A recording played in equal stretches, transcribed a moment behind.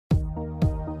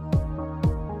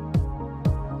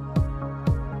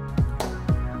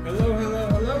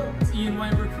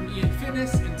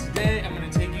Ianfitness, and today I'm going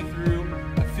to take you through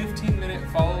a 15-minute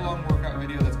follow-along workout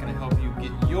video that's going to help you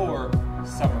get your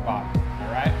summer body.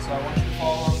 Alright, so I want you to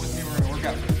follow along with me. We're going to work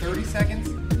out for 30 seconds,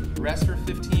 rest for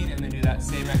 15, and then do that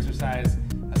same exercise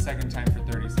a second time for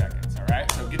 30 seconds.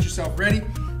 Alright, so get yourself ready.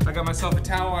 I got myself a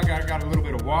towel, I got a little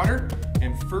bit of water,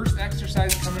 and first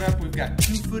exercise coming up, we've got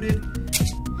two-footed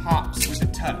hops with a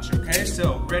touch, okay?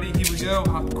 So ready, here we go,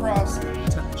 hop across,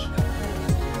 touch.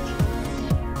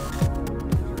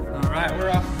 All right, we're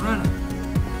off and running.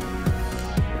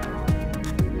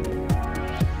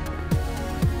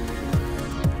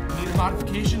 Need a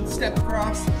modification, step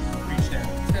across, reach down,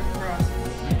 step across,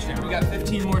 reach down. We got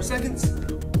 15 more seconds.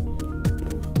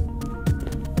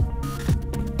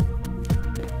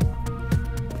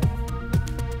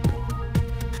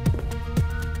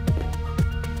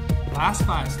 Last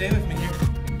 5, stay with me here.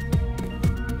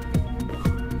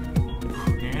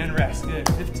 And rest, good,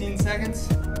 15 seconds.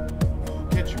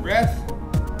 Catch your breath.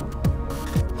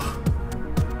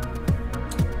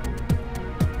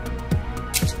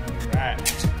 All right,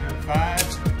 good, 5.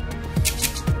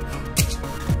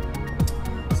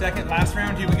 Second, last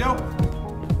round, here we go.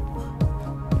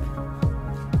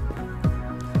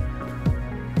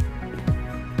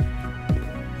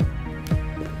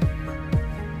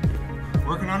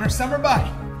 Working on our summer body.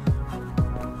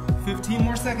 15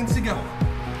 more seconds to go.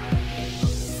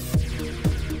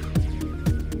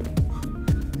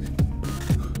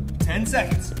 10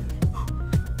 seconds.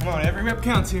 Come on, every rep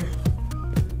counts here.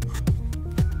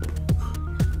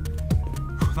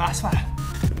 Last 5.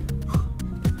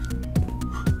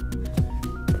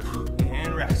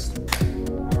 And rest.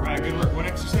 All right, good work. One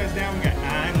exercise down, we got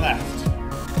 9 left.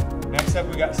 Next up,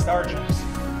 we got star jumps.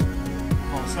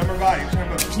 On summer body, we're talking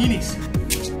about bikinis.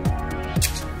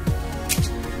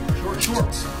 Short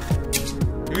shorts.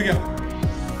 Here we go.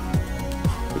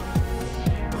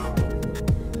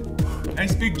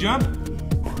 Nice big jump.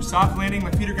 Soft landing, my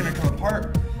feet are gonna come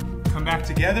apart. Come back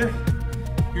together.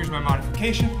 Here's my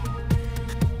modification.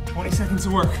 20 seconds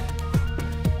of work.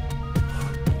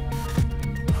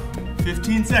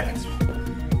 15 seconds.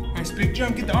 Nice big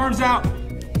jump, get the arms out.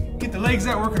 Get the legs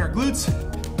out, working our glutes.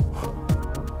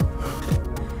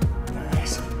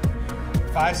 Nice.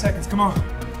 5 seconds, come on.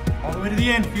 All the way to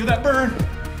the end, feel that burn.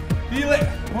 Feel it,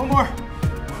 one more.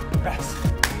 Rest.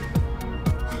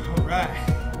 All right.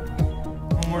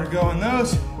 One more to go on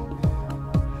those.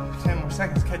 10 more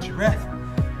seconds, catch your breath.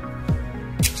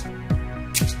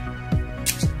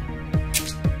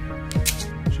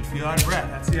 Should feel out of breath,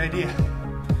 that's the idea.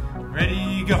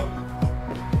 Ready, go.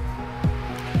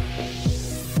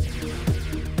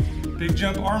 Big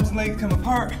jump, arms and legs come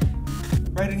apart.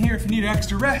 Right in here if you need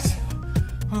extra rest.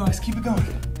 Otherwise, keep it going.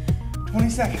 20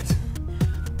 seconds.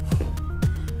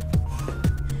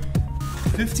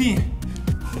 15.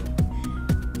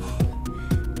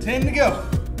 10 to go.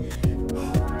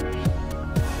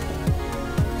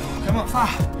 Come on,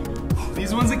 5. These are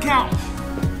the ones that count.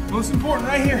 Most important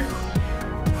right here.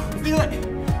 Feel it.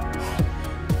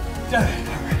 Done.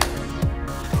 All right.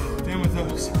 Done with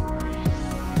those.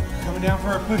 Coming down for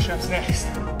our push-ups next.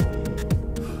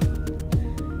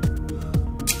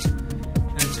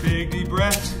 Nice big deep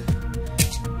breath.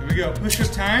 Here we go,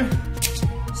 push-up time.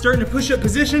 Starting to push-up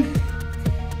position.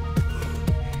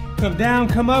 Come down,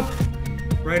 come up.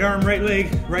 Right arm, right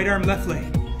leg, right arm, left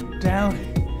leg. Down,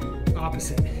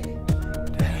 opposite.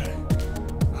 Down,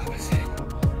 opposite.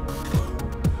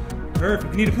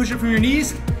 Perfect. You need to push up from your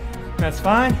knees. That's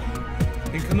fine.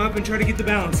 And come up and try to get the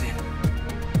balance in.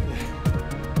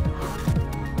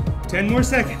 10 more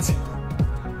seconds.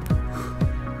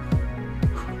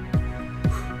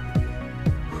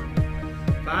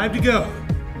 5 to go.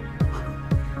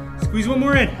 Squeeze one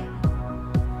more in.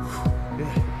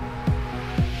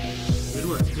 Good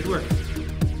work, good work.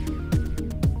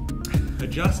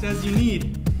 Adjust as you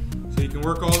need so you can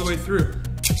work all the way through.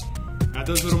 Add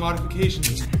those little modifications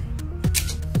in there.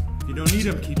 If you don't need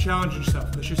them, keep challenging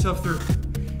yourself. Push yourself through.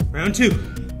 Round 2.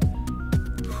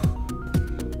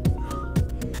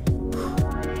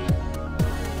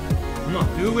 Come on,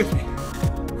 do it with me.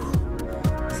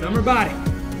 Summer body.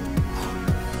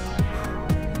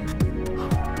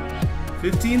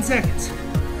 15 seconds.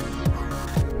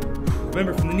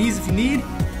 Remember, from the knees if you need,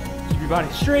 keep your body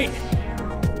straight,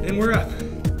 then we're up.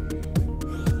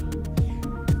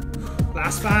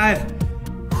 Last 5.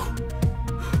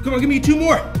 Come on, give me 2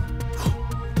 more.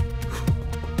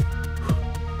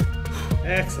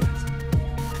 Excellent.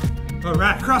 All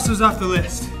right, cross those off the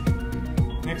list.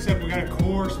 Next up, we got a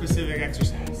core specific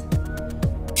exercise.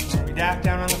 We back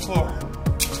down on the floor.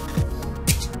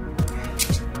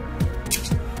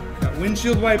 Got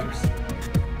windshield wipers.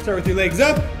 Start with your legs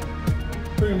up,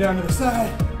 Bring them down to the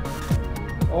side.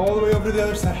 All the way over to the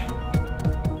other side.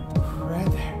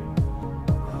 Right there.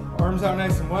 Arms out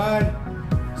nice and wide.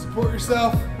 Support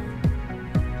yourself.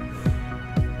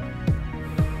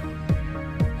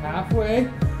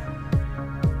 Halfway.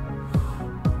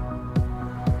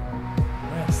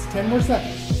 Nice. 10 more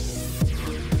seconds.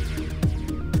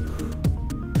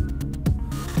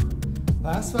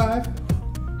 Last 5.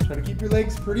 Try to keep your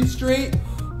legs pretty straight.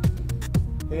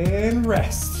 And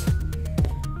rest.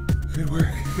 Good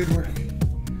work, good work.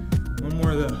 One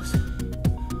more of those.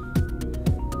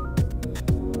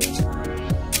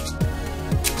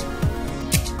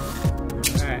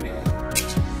 All right.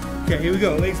 Okay, here we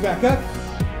go. Legs back up.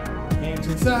 Hands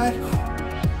inside.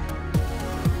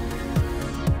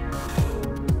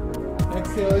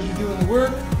 Exhale as you're doing the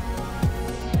work.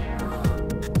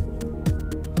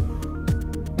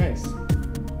 Nice.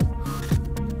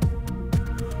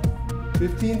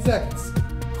 15 seconds.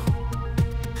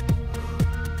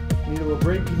 Need a little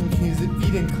break. You can use it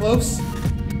feet in close so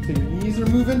your knees are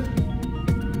moving.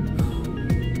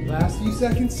 Last few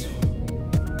seconds.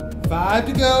 5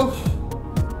 to go.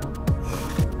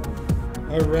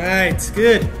 All right,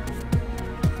 good.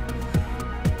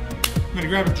 I'm gonna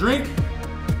grab a drink.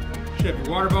 Should have your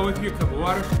water bottle with you, a cup of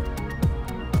water.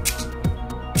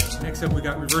 Next up, we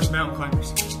got reverse mountain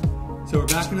climbers. So we're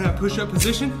back into that push-up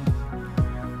position.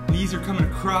 Knees are coming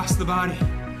across the body.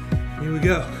 Here we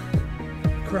go.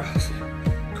 Cross,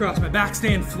 cross. My back's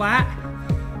staying flat.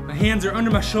 My hands are under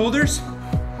my shoulders.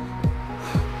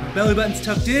 My belly button's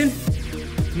tucked in.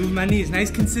 Moving my knees,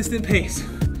 nice consistent pace.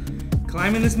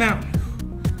 Climbing this mountain.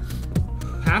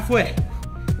 Halfway.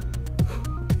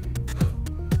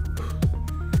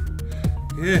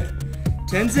 Good.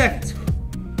 10 seconds.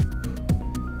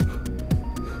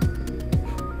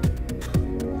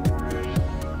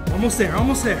 Almost there,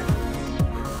 almost there.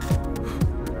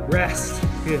 Rest.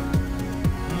 Good.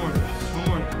 One more of those, one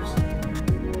more of those.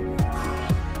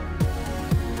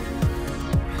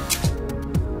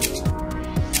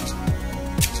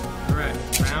 All right,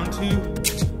 round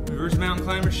 2. Reverse mountain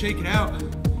climber, shake it out.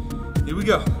 Here we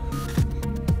go.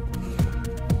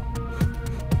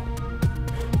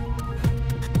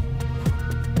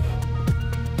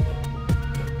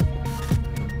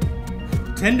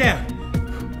 Ten down.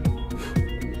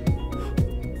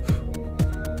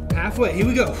 Halfway, here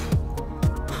we go.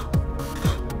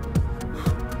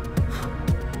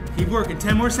 Keep working,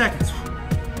 10 more seconds.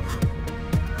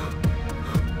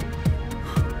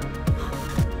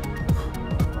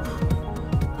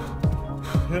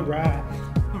 All right,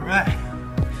 all right.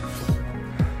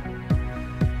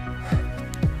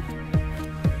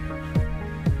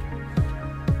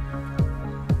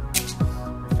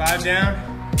 Five down,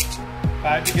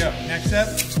 5 to go. Next up,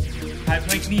 high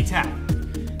plank knee tap.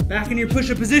 Back in your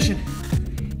push-up position.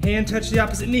 Hand touch the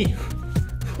opposite knee.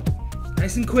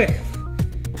 Nice and quick.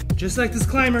 Just like this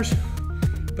climbers,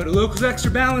 but a little extra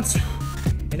balance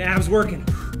and abs working.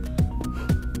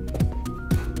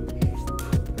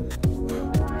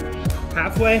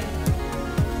 Halfway.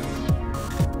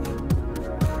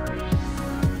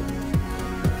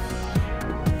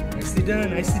 Nicely done,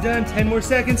 nicely done. 10 more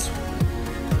seconds.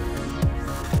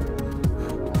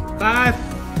 5.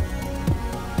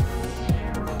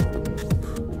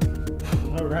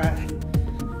 All right.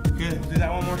 Good, we'll do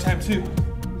that one more time too.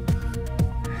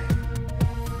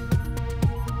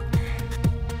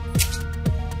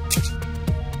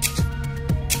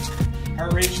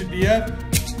 Heart rate should be up.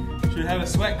 Should have a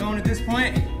sweat going at this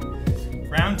point.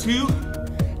 Round 2,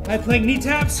 high plank knee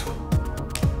taps.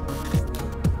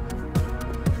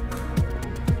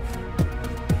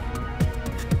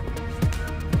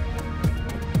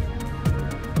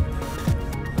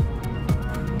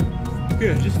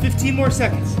 Good, just 15 more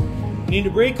seconds. You need a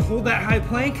break, hold that high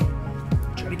plank.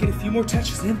 Try to get a few more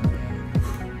touches in.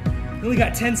 You only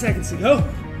got 10 seconds to go.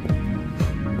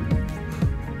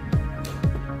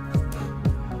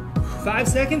 5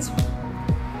 seconds.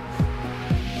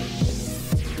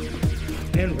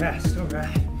 And rest, all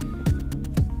right.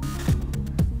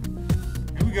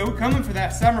 Here we go, we're coming for that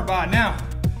summer bod now.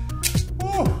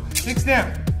 Woo, 6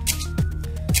 down,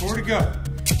 4 to go.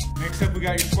 Next up, we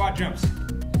got your squat jumps.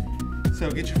 So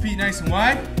get your feet nice and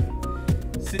wide.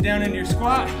 Sit down into your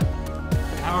squat.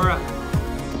 Power up.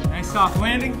 Nice soft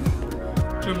landing.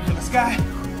 Jump into the sky.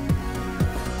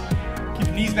 Keep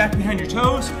your knees back behind your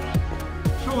toes.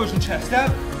 Shoulders and chest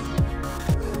out.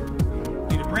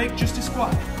 Need a break, just a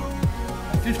squat.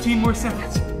 15 more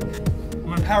seconds. I'm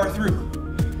gonna power through.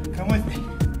 Come with me.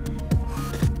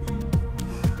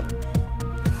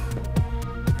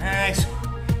 Nice.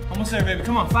 Almost there, baby.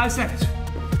 Come on, 5 seconds.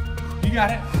 You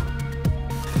got it.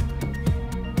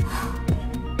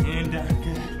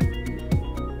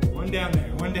 One down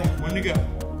there, one down, one to go.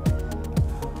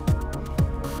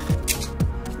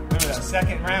 Remember that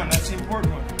second round, that's the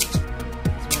important one. That's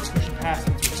where we're pushing past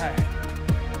once we're tired.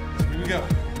 So here we go.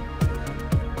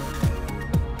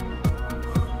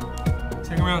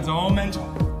 Second round's all mental.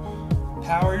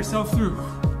 Power yourself through.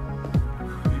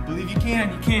 If you believe you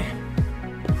can, you can.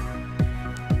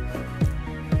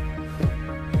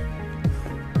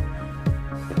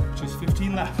 Just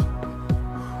 15 left.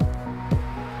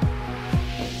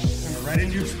 Remember, right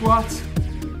into your squats.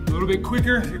 A little bit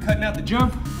quicker if you're cutting out the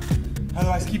jump.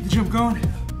 Otherwise, keep the jump going.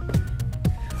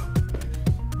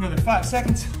 Another 5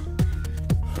 seconds.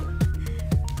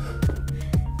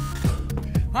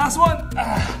 Last one.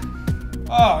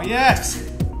 Oh, yes.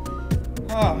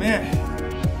 Oh, man.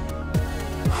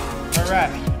 All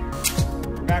right.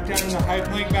 We're back down in the high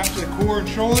plank, back to the core and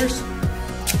shoulders.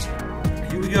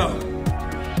 Here we go.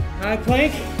 High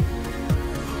plank.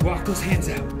 Walk those hands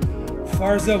out. As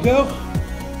far as they'll go,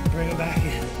 bring them back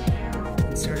in.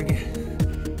 And start again.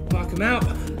 Walk them out.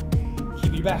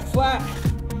 Keep your back flat.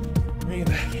 Bring it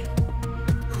back in.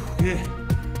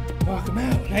 Good. Walk them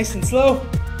out. Nice and slow.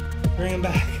 Bring them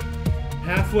back.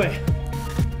 Halfway.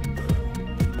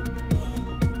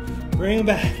 Bring them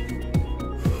back.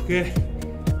 Good.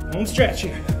 Home stretch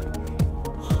here.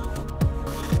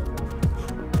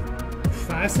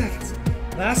 5 seconds.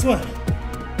 Last one.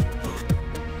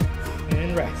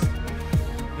 And rest.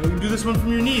 And we can do this one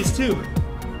from your knees too.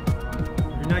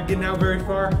 You're not getting out very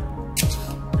far.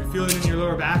 You're feeling in your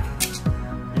lower back.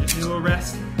 You just need a little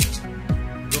rest.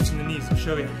 Go from the knees. I'll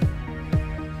show you.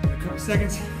 In a couple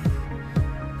seconds.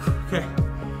 Okay.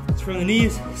 It's from the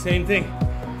knees. Same thing.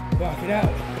 Walk it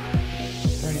out.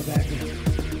 Bring it back in.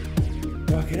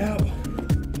 Walk it out.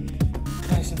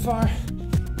 Nice and far.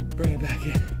 Bring it back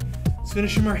in. Let's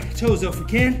finish from our toes though if we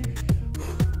can.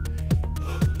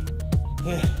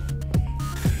 Yeah.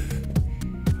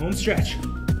 Home stretch.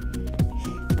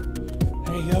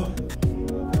 There you go.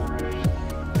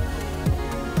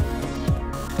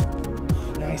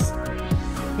 Nice.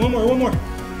 One more, one more.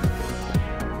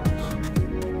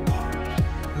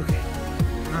 Okay.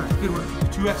 All right, good work.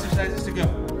 2 exercises to go.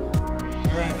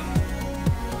 All right.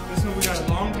 This one we got a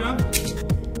long jump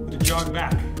with a jog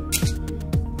back. A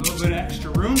little bit of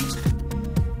extra room.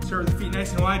 Start with the feet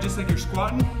nice and wide, just like you're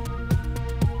squatting.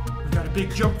 We've got a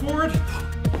big jump forward, and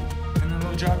then a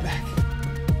little jog back.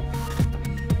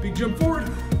 Big jump forward,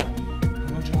 and a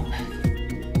little jog back.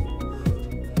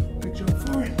 Big jump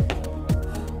forward.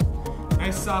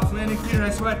 Nice soft landing, feet are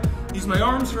nice and wide. Use my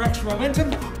arms for extra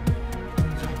momentum.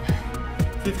 And jog back.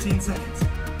 15 seconds.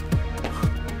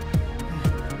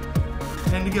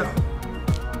 10 to go.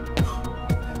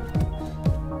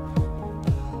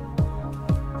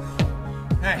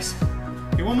 Nice.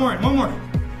 Okay, one more, one more.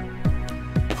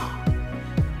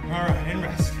 All right, and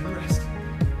rest, and rest.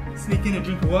 Sneak in a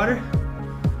drink of water.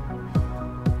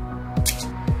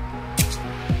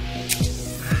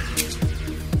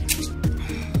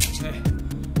 Okay.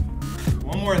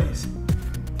 One more of these.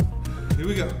 Here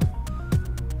we go.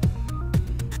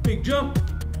 Big jump.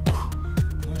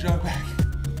 No jog back.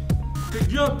 Big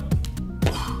jump.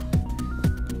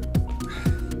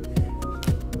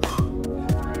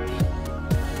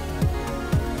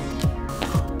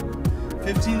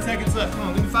 15 seconds left. Come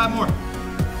on, give me 5 more.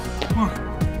 1,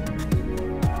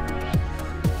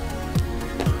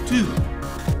 2,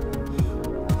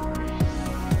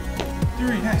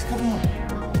 3. Nice. Couple more.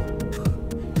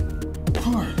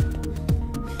 4,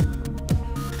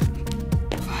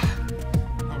 5.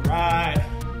 All right.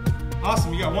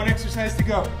 Awesome. You got 1 exercise to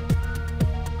go.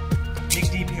 Dig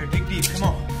deep here. Dig deep. Come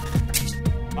on.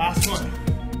 Last one.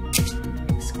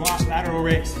 Squat, lateral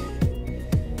raise.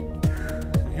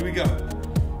 Here we go.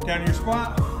 Down to your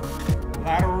squat,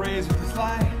 lateral raise with the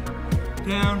slide,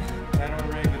 down,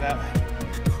 lateral raise with that leg.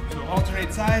 So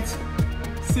alternate sides,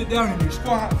 sit down in your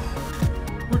squat.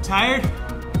 We're tired,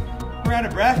 we're out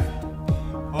of breath.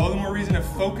 All the more reason to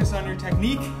focus on your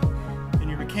technique and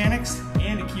your mechanics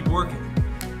and to keep working.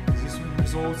 This is when the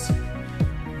results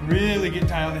really get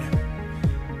dialed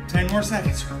in. 10 more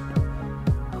seconds.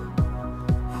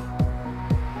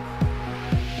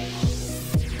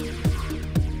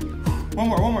 One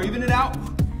more, even it out.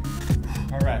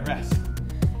 All right, rest.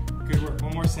 Good work,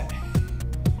 1 more set.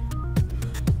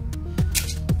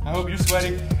 I hope you're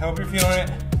sweating, I hope you're feeling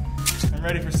it. I'm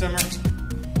ready for summer,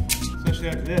 especially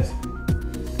after this.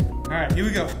 All right, here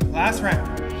we go, last round.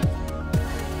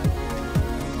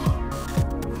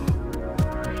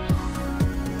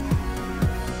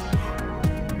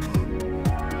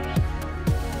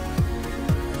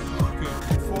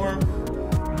 Good form,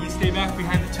 knees stay back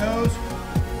behind the toes.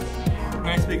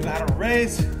 Nice big lateral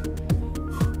raise.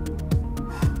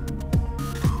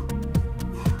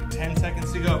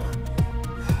 to go.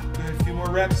 Good, a few more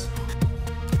reps.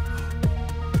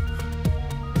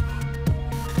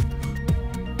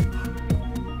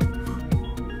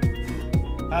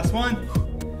 Last one.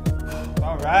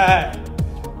 All right.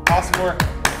 Awesome work.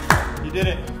 You did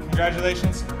it.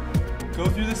 Congratulations. Go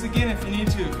through this again if you need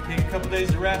to. Take a couple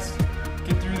days to rest.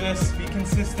 Get through this. Be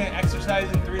consistent.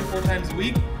 Exercising 3 to 4 times a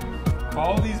week.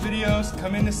 Follow these videos.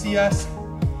 Come in to see us.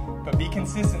 But be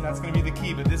consistent. That's going to be the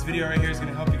key. But this video right here is going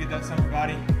to help you get that summer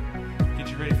body. Get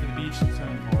you ready for the beach and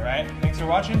swimming pool, all right? Thanks for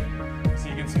watching. See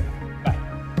you again soon.